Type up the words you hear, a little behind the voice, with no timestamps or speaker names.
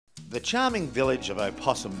The charming village of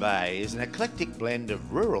Opossum Bay is an eclectic blend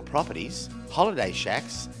of rural properties, holiday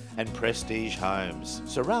shacks and prestige homes,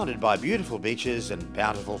 surrounded by beautiful beaches and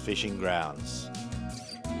bountiful fishing grounds.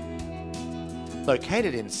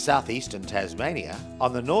 Located in southeastern Tasmania,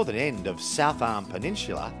 on the northern end of South Arm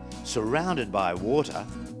Peninsula, surrounded by water,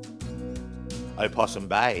 Opossum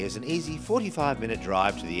Bay is an easy 45-minute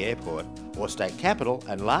drive to the airport or state capital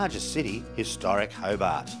and largest city, historic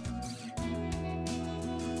Hobart.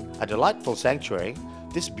 A delightful sanctuary,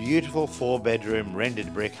 this beautiful 4-bedroom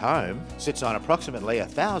rendered brick home sits on approximately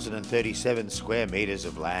 1,037 square metres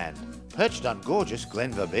of land, perched on gorgeous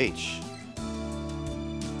Glenva Beach.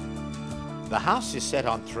 The house is set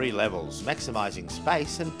on 3 levels, maximising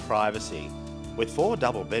space and privacy, with 4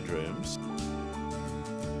 double bedrooms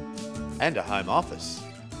and a home office,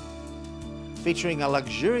 featuring a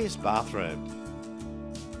luxurious bathroom,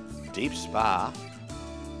 deep spa,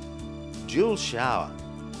 dual shower,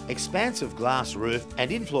 expansive glass roof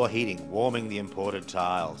and in-floor heating warming the imported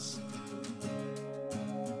tiles.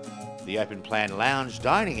 The open-plan lounge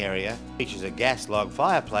dining area features a gas log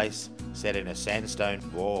fireplace set in a sandstone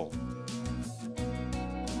wall,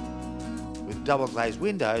 with double glazed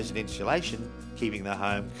windows and insulation keeping the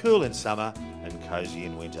home cool in summer and cosy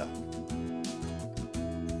in winter.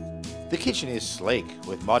 The kitchen is sleek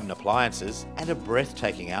with modern appliances and a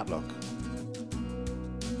breathtaking outlook.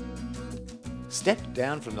 Stepped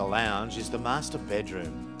down from the lounge is the master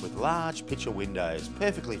bedroom with large picture windows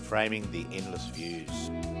perfectly framing the endless views.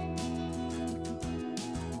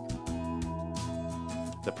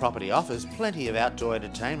 The property offers plenty of outdoor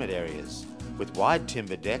entertainment areas with wide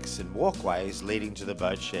timber decks and walkways leading to the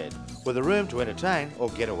boat shed with a room to entertain or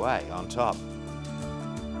get away on top.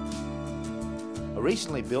 A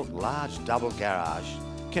recently built large double garage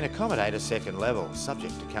can accommodate a second level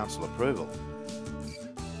subject to council approval.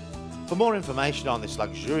 For more information on this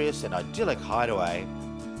luxurious and idyllic hideaway,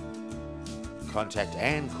 contact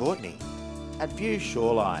Anne Courtenay at View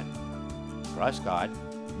Shoreline. Price guide,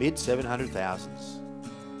 mid-700,000s.